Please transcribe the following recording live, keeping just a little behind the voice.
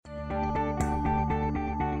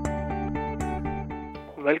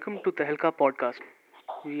Welcome to Tehelka Podcast.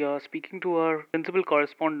 We are speaking to our principal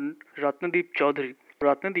correspondent, Ratnadip Choudhury.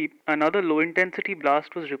 Ratnadip, another low intensity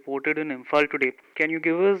blast was reported in Imphal today. Can you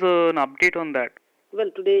give us an update on that?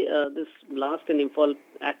 Well, today this blast in Imphal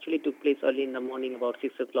actually took place early in the morning, about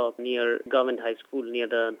 6 o'clock, near Government High School, near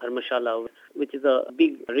the Dharmashala, which is a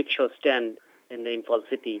big rickshaw stand in the Imphal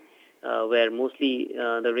city, where mostly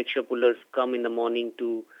the rickshaw pullers come in the morning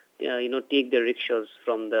to, take their rickshaws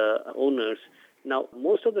from the owners. Now,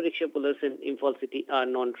 most of the rickshaw pullers in Imphal city are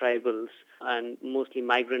non-tribals and mostly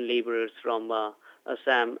migrant laborers from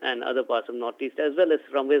Assam and other parts of Northeast, as well as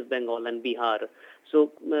from West Bengal and Bihar.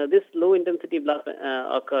 So this low-intensity blast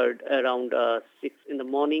occurred around 6 in the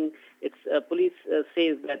morning. It's police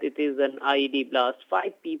says that it is an IED blast.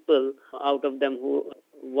 5 people out of them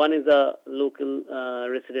one is a local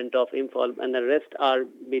resident of Imphal, and the rest are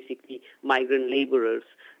basically migrant laborers,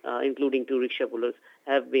 including 2 rickshaw pullers,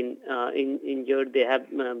 have been injured. They have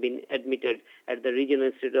been admitted at the Regional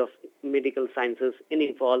Institute of Medical Sciences in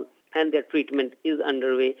Imphal, and their treatment is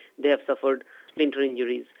underway. They have suffered splinter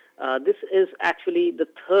injuries. This is actually the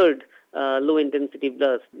third low-intensity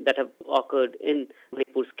blast that have occurred in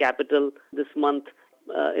Manipur's capital this month.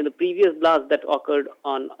 In the previous blast that occurred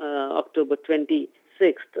on October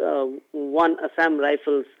 26th, one Assam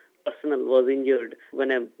Rifles personnel was injured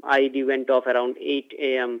when an IED went off around 8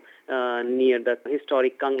 a.m. Near the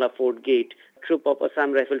historic Kangla Fort gate. A troop of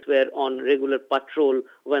Assam Rifles were on regular patrol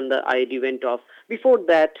when the IED went off. Before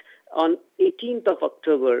that, on 18th of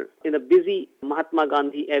October, in a busy Mahatma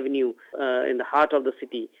Gandhi Avenue in the heart of the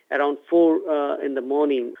city, around 4 in the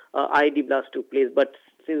morning, IED blast took place. But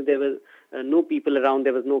since there was no people around,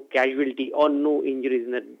 there was no casualty or no injuries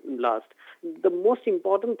in that blast. The most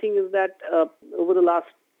important thing is that over the last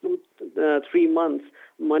 3 months,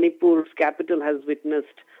 Manipur's capital has witnessed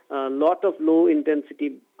a lot of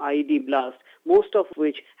low-intensity IED blasts, most of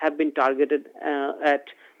which have been targeted at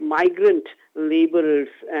migrant laborers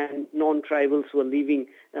and non-tribals who are living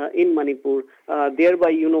in Manipur,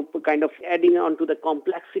 thereby, kind of adding on to the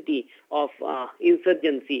complexity of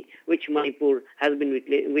insurgency, which Manipur has been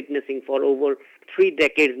witnessing for over 3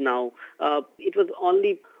 decades now. It was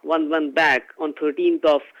only 1 month back, on 13th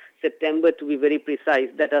of September to be very precise,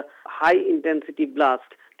 that a high-intensity blast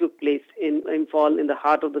took place in Imphal, in the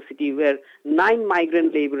heart of the city, where 9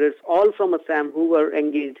 migrant laborers, all from Assam, who were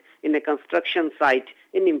engaged in a construction site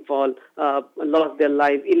in Imphal, lost their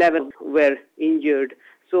lives. 11 were injured.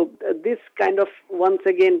 So this kind of once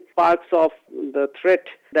again sparks off the threat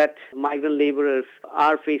that migrant laborers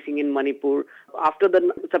are facing in Manipur. After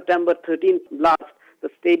the September 13th blast, the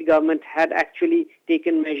state government had actually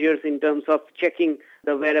taken measures in terms of checking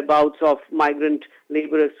the whereabouts of migrant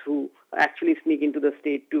laborers who actually sneak into the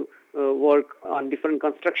state to work on different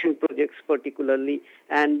construction projects particularly.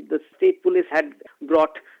 And the state police had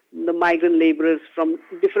brought the migrant laborers from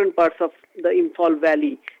different parts of the Imphal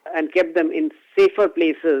Valley and kept them in safer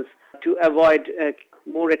places to avoid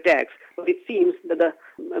more attacks. But it seems that the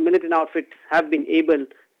militant outfits have been able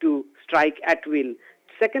to strike at will.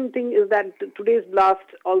 Second thing is that today's blast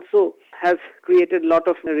also has created a lot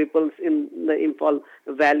of ripples in the Imphal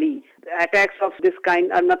Valley. Attacks of this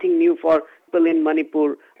kind are nothing new for people in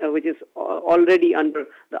Manipur, which is already under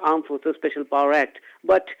the Armed Forces Special Power Act.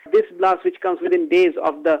 But this blast, which comes within days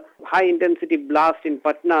of the high-intensity blast in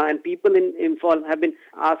Patna, and people in Imphal have been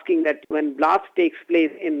asking that when blast takes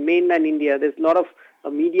place in mainland India, there's a lot of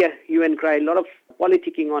media hue and cry, a lot of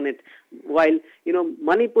politicking on it. While,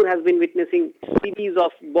 Manipur has been witnessing series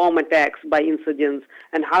of bomb attacks by insurgents,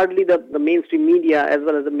 and hardly the mainstream media as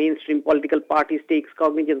well as the mainstream political parties takes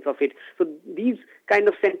cognizance of it. So these kind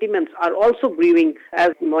of sentiments are also brewing as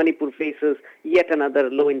Manipur faces yet another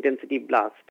low-intensity blast.